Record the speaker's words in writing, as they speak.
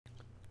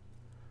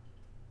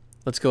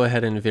Let's go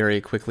ahead and very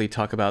quickly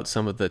talk about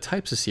some of the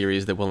types of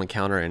series that we'll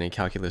encounter in a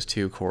Calculus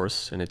 2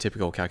 course, in a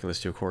typical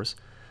Calculus 2 course.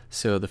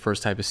 So the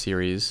first type of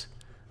series,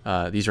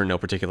 these are in no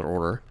particular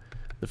order.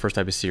 The first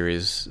type of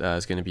series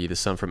is going to be the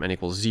sum from n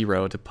equals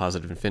 0 to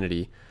positive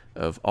infinity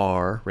of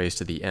r raised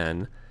to the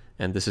n,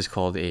 and this is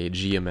called a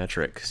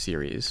geometric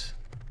series.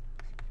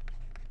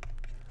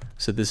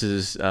 So this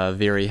is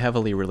very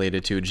heavily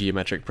related to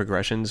geometric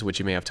progressions, which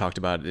you may have talked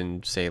about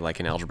in, say, like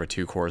an Algebra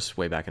 2 course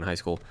way back in high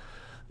school.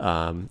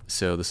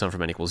 So the sum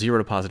from n equals 0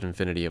 to positive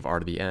infinity of r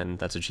to the n,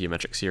 that's a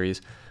geometric series.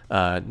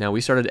 Now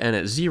we started n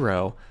at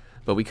 0,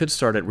 but we could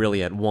start it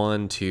really at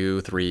 1,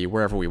 2, 3,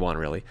 wherever we want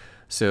really.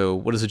 So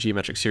what does a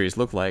geometric series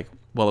look like?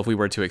 Well, if we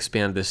were to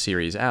expand this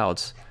series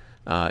out,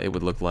 it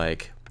would look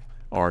like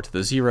r to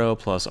the 0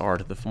 plus r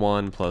to the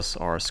 1 plus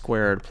r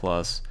squared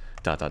plus ...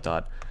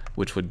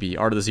 which would be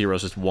r to the 0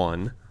 is just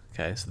 1.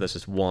 Okay, so that's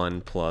just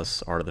 1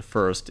 plus r to the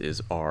first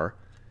is r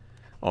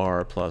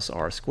plus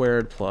r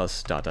squared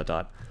plus ...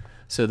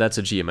 So that's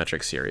a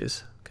geometric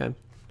series. Okay,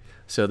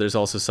 so there's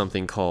also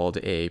something called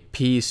a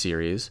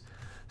p-series.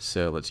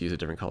 So let's use a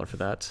different color for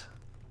that.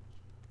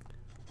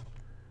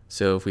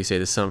 So if we say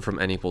the sum from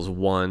n equals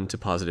 1 to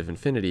positive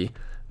infinity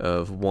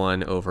of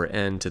 1 over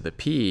n to the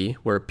p,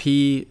 where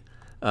p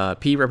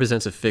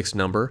represents a fixed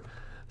number,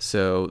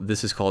 so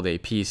this is called a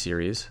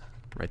p-series.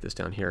 Write this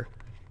down here,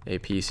 a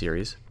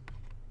p-series.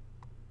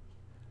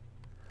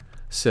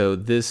 So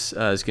this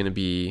is going to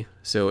be,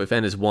 so if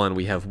n is 1,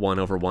 we have 1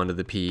 over 1 to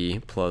the p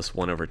plus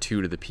 1 over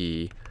 2 to the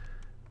p,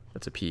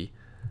 that's a p,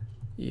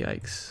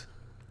 yikes,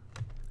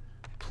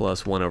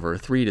 plus 1 over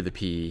 3 to the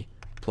p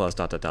plus ...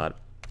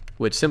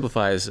 which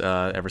simplifies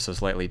ever so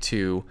slightly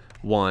to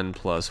 1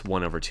 plus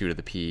 1 over 2 to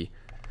the p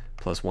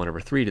plus 1 over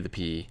 3 to the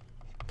p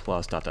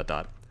plus ...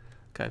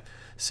 Okay,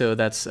 so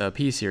that's a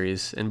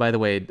p-series. And by the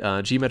way,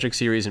 geometric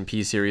series and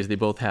p-series, they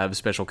both have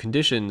special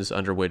conditions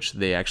under which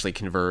they actually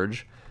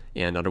converge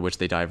and under which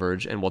they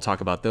diverge, and we'll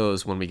talk about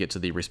those when we get to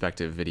the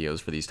respective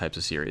videos for these types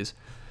of series.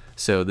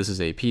 So this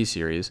is a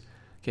p-series.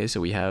 Okay,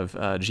 so we have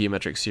a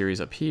geometric series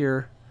up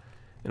here,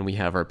 and we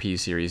have our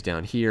p-series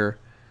down here.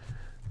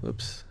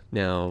 Oops.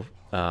 Now,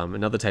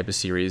 another type of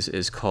series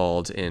is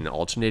called an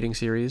alternating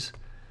series.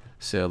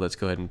 So let's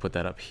go ahead and put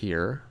that up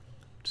here,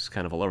 just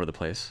kind of all over the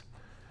place.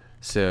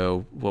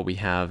 So what we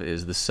have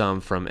is the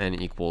sum from n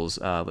equals,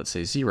 let's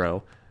say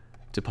 0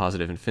 to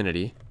positive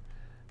infinity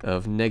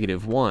of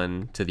negative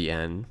 1 to the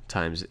n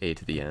times a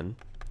to the n.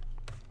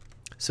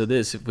 So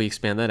this, if we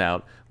expand that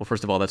out, well,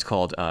 first of all, that's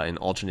called an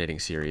alternating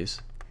series.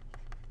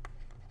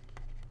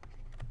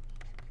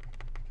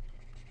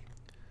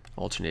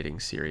 Alternating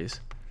series.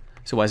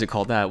 So why is it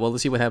called that? Well,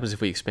 let's see what happens if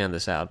we expand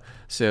this out.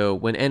 So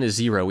when n is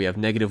 0, we have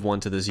negative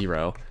 1 to the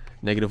 0.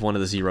 Negative 1 to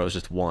the 0 is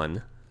just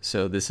 1.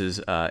 So this is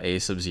a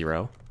sub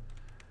 0.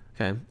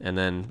 Okay, and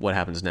then what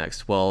happens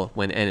next? Well,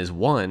 when n is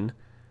 1,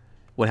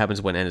 what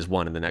happens when n is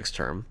 1 in the next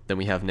term? Then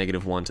we have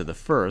negative 1 to the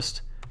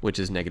first, which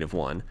is negative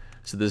 1.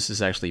 So this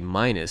is actually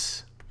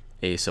minus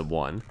a sub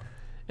 1.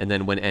 And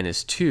then when n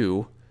is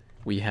 2,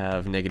 we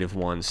have negative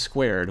 1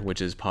 squared,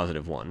 which is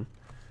positive 1.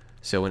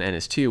 So when n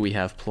is 2, we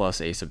have plus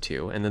a sub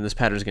 2. And then this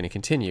pattern is going to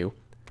continue.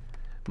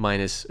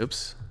 Minus a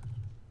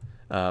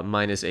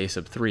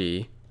sub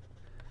 3,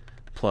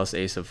 plus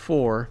a sub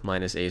 4,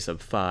 minus a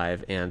sub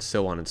 5, and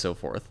so on and so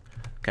forth.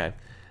 Okay.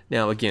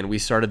 Now again, we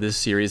started this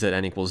series at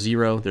n equals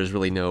 0. There's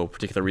really no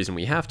particular reason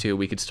we have to.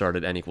 We could start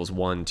at n equals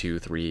 1, 2,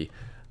 3,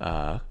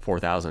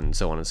 4,000, and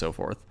so on and so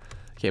forth.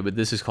 Okay, but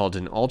this is called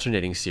an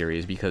alternating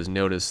series because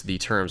notice the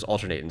terms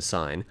alternate in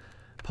sign.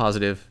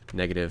 Positive,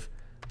 negative,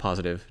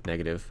 positive,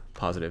 negative,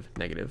 positive,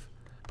 negative,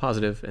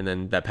 positive, and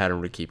then that pattern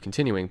would keep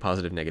continuing,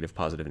 positive, negative,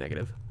 positive,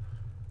 negative.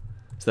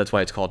 So that's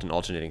why it's called an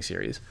alternating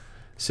series.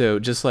 So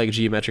just like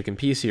geometric and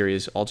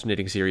p-series,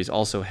 alternating series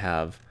also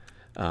have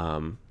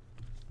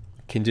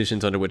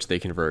conditions under which they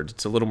converge.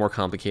 It's a little more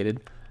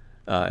complicated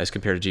as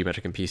compared to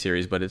geometric and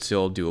p-series, but it's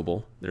still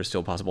doable. They're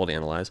still possible to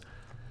analyze.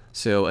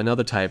 So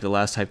another type, the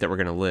last type that we're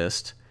going to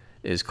list,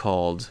 is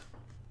called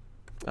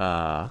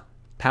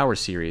power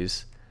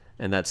series,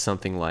 and that's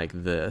something like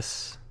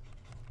this.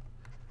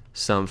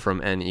 Sum from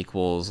n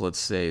equals, let's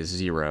say,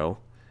 0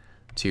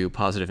 to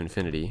positive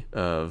infinity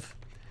of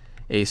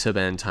a sub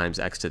n times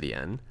x to the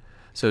n.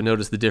 So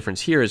notice the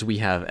difference here is we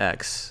have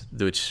x,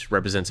 which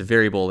represents a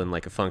variable in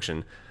like a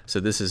function. So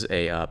this is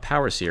a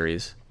power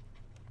series.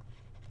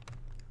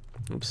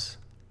 Oops.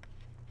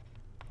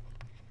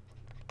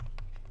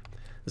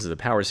 This is a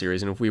power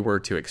series, and if we were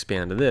to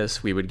expand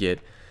this, we would get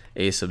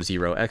a sub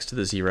 0 x to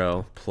the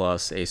 0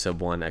 plus a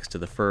sub 1 x to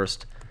the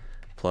first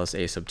plus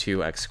a sub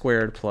 2 x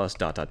squared plus ...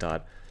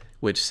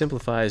 which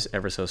simplifies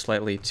ever so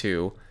slightly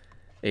to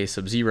a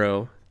sub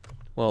 0.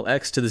 Well,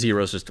 x to the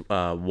 0 is just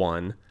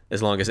 1,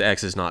 as long as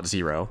x is not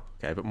 0.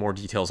 Okay, but more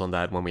details on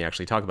that when we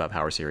actually talk about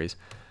power series.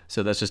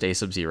 So that's just a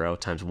sub 0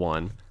 times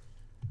 1,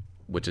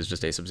 which is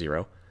just a sub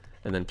 0,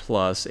 and then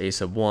plus a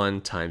sub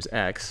 1 times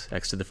x,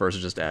 x to the first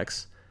is just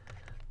x,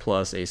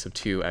 plus a sub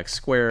 2 x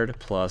squared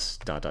plus ...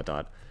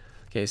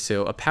 Okay,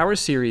 so a power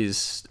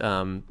series,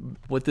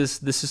 what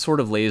this is sort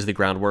of lays the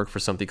groundwork for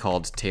something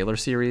called Taylor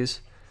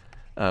series,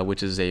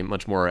 which is a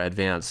much more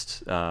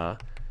advanced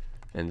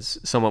and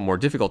somewhat more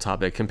difficult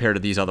topic compared to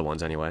these other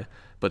ones anyway,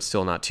 but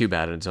still not too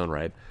bad in its own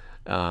right.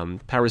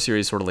 Power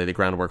series sort of lay the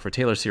groundwork for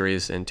Taylor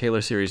series, and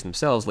Taylor series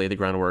themselves lay the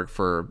groundwork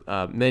for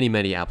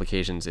many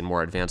applications in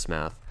more advanced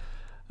math.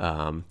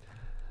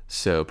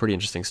 So pretty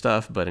interesting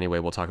stuff, but anyway,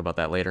 we'll talk about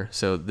that later.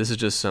 So this is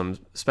just some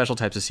special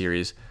types of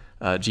series: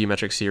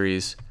 geometric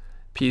series,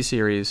 P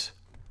series,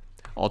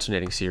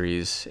 alternating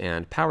series,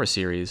 and power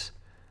series.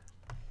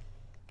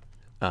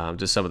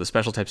 Just some of the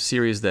special types of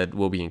series that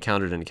will be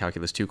encountered in a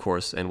Calculus 2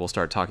 course, and we'll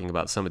start talking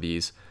about some of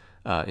these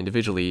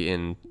individually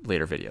in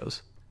later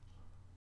videos.